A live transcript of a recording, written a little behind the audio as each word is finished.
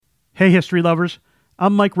Hey, history lovers.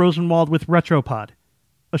 I'm Mike Rosenwald with Retropod,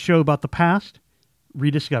 a show about the past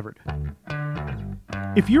rediscovered.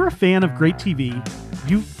 If you're a fan of great TV,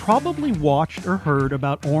 you've probably watched or heard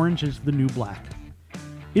about Orange is the New Black.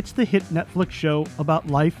 It's the hit Netflix show about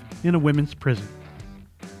life in a women's prison.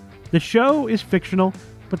 The show is fictional,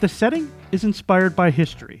 but the setting is inspired by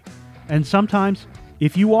history. And sometimes,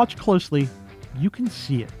 if you watch closely, you can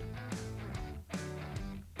see it.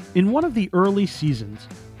 In one of the early seasons,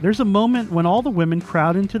 there's a moment when all the women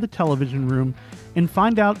crowd into the television room and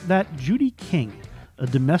find out that Judy King, a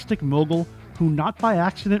domestic mogul who not by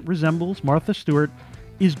accident resembles Martha Stewart,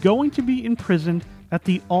 is going to be imprisoned at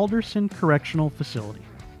the Alderson Correctional Facility.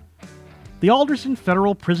 The Alderson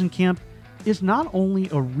Federal Prison Camp is not only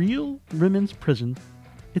a real women's prison,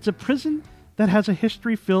 it's a prison that has a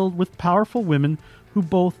history filled with powerful women who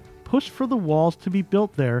both pushed for the walls to be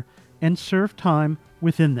built there and served time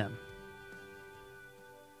within them.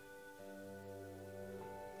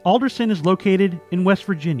 Alderson is located in West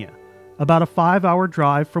Virginia, about a 5-hour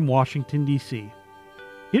drive from Washington, D.C.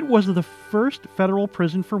 It was the first federal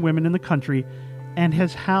prison for women in the country and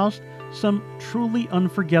has housed some truly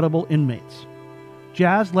unforgettable inmates.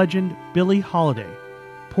 Jazz legend Billie Holiday,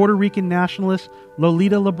 Puerto Rican nationalist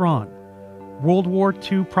Lolita LeBron, World War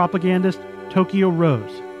II propagandist Tokyo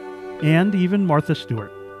Rose, and even Martha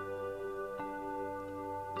Stewart.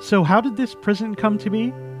 So how did this prison come to be?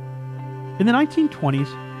 In the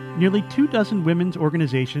 1920s, nearly 24 women's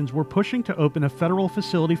organizations were pushing to open a federal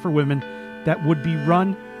facility for women that would be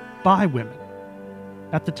run by women.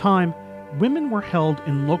 At the time, women were held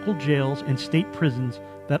in local jails and state prisons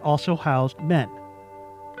that also housed men.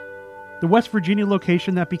 The West Virginia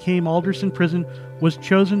location that became Alderson Prison was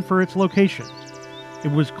chosen for its location.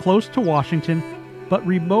 It was close to Washington, but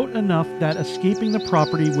remote enough that escaping the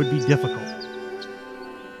property would be difficult.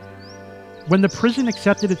 When the prison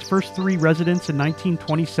accepted its first 3 residents in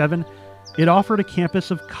 1927, it offered a campus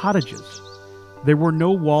of cottages. There were no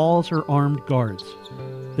walls or armed guards.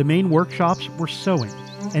 The main workshops were sewing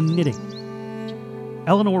and knitting.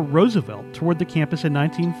 Eleanor Roosevelt toured the campus in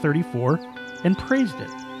 1934 and praised it.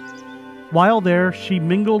 While there, she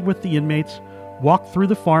mingled with the inmates, walked through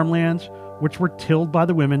the farmlands, which were tilled by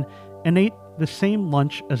the women, and ate the same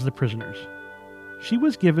lunch as the prisoners. She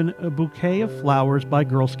was given a bouquet of flowers by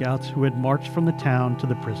Girl Scouts who had marched from the town to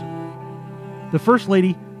the prison. The First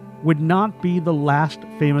Lady would not be the last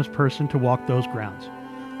famous person to walk those grounds,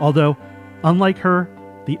 although, unlike her,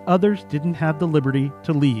 the others didn't have the liberty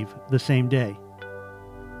to leave the same day.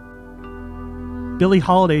 Billie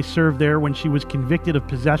Holiday served there when she was convicted of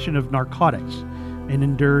possession of narcotics and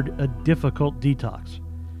endured a difficult detox.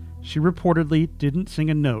 She reportedly didn't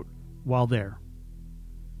sing a note while there.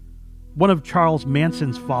 One of Charles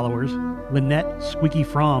Manson's followers, Lynette Squeaky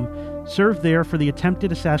Fromm, served there for the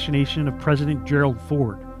attempted assassination of President Gerald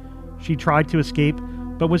Ford. She tried to escape,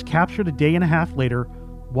 but was captured a day and a half later,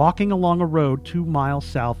 walking along a road 2 miles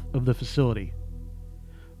south of the facility.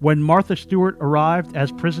 When Martha Stewart arrived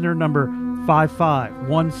as prisoner number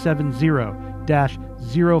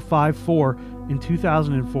 55170-054 in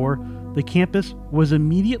 2004, the campus was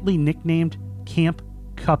immediately nicknamed Camp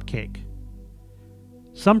Cupcake.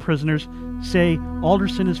 Some prisoners say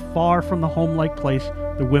Alderson is far from the home-like place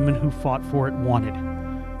the women who fought for it wanted.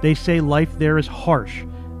 They say life there is harsh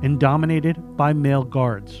and dominated by male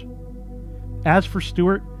guards. As for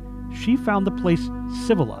Stewart, she found the place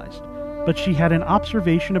civilized, but she had an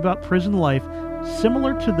observation about prison life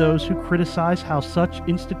similar to those who criticize how such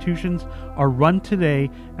institutions are run today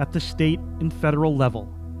at the state and federal level.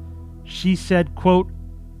 She said, quote,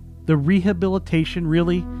 "The rehabilitation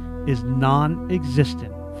really is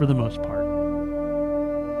non-existent for the most part."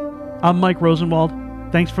 I'm Mike Rosenwald.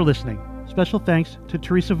 Thanks for listening. Special thanks to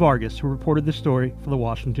Teresa Vargas, who reported this story for the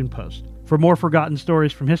Washington Post. For more forgotten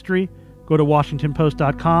stories from history, go to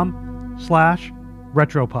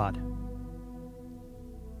WashingtonPost.com/Retropod.